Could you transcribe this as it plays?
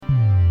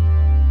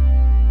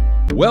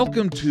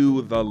Welcome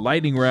to the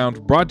Lightning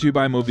Round, brought to you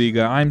by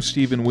Moviga. I'm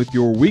Steven with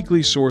your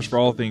weekly source for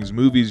all things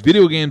movies,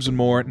 video games, and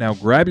more. Now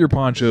grab your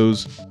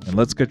ponchos and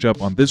let's catch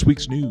up on this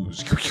week's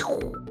news.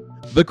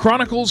 The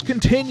Chronicles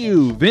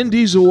continue. Vin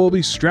Diesel will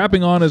be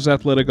strapping on his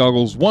athletic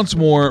goggles once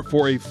more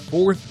for a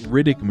fourth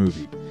Riddick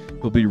movie.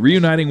 He'll be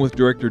reuniting with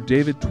director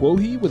David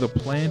Twohy with a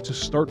plan to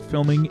start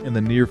filming in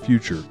the near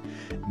future.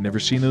 Never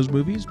seen those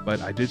movies,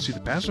 but I did see The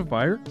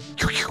Pacifier.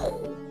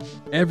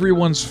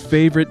 Everyone's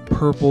favorite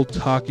purple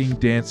talking,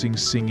 dancing,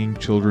 singing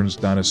children's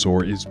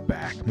dinosaur is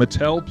back.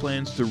 Mattel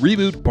plans to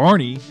reboot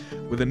Barney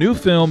with a new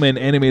film and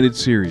animated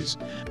series.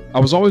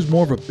 I was always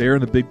more of a Bear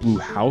in the Big Blue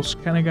House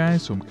kind of guy,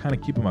 so I'm kind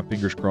of keeping my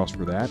fingers crossed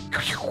for that.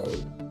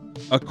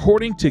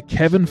 According to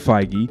Kevin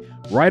Feige,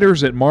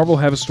 writers at Marvel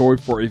have a story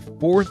for a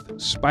fourth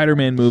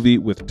Spider-Man movie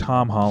with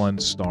Tom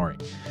Holland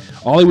starring.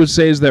 All he would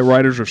say is that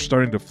writers are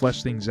starting to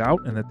flesh things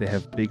out and that they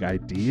have big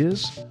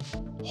ideas.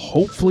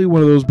 Hopefully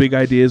one of those big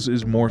ideas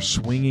is more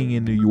swinging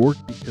in New York,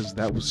 because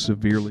that was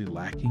severely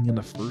lacking in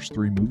the first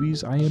three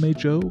movies,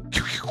 IMHO.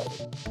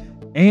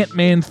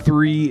 Ant-Man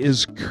 3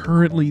 is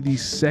currently the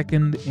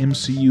second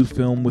MCU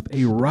film with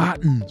a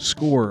rotten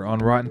score on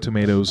Rotten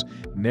Tomatoes,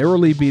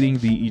 narrowly beating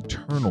The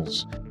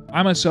Eternals.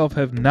 I myself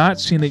have not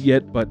seen it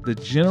yet, but the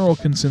general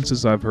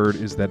consensus I've heard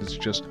is that it's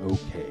just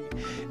okay.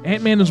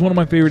 Ant-Man is one of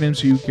my favorite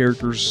MCU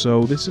characters,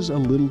 so this is a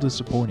little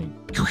disappointing.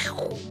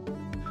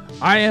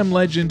 I Am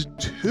Legend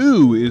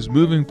 2 is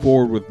moving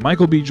forward with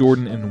Michael B.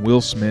 Jordan and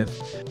Will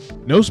Smith.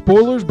 No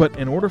spoilers, but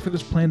in order for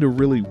this plan to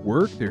really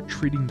work, they're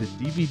treating the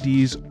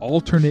DVD's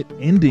alternate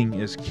ending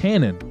as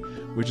canon,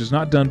 which is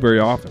not done very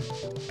often.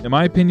 In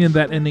my opinion,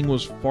 that ending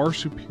was far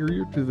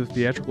superior to the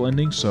theatrical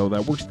ending, so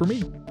that works for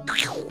me.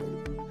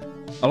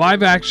 A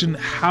live-action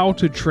How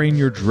to Train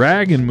Your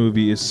Dragon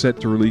movie is set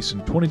to release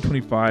in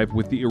 2025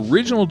 with the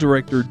original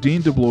director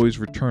Dean DeBlois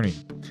returning.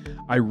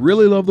 I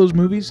really love those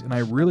movies, and I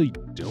really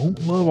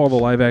don't love all the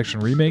live-action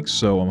remakes,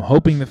 so I'm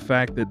hoping the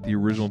fact that the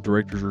original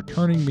director's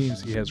returning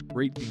means he has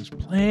great things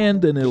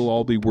planned and it'll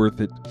all be worth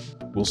it.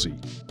 We'll see.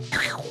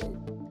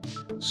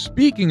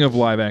 Speaking of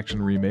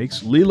live-action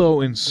remakes,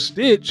 Lilo and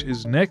Stitch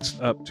is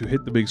next up to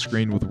hit the big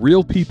screen with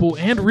real people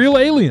and real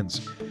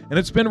aliens. And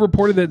it's been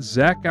reported that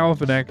Zach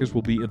Galifianakis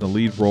will be in the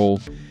lead role.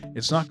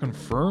 It's not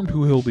confirmed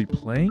who he'll be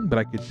playing, but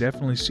I could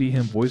definitely see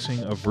him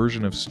voicing a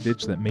version of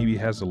Stitch that maybe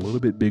has a little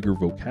bit bigger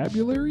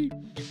vocabulary.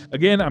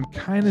 Again, I'm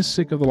kind of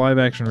sick of the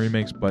live-action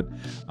remakes, but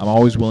I'm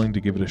always willing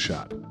to give it a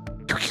shot.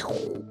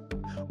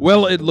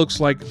 Well, it looks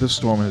like the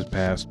storm has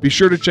passed. Be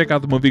sure to check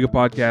out the Moviga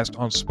podcast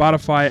on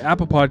Spotify,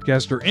 Apple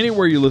Podcasts, or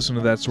anywhere you listen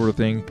to that sort of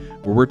thing,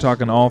 where we're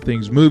talking all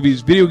things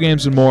movies, video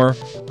games, and more.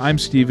 I'm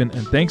Steven,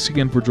 and thanks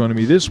again for joining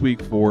me this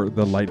week for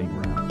The Lightning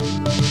Round.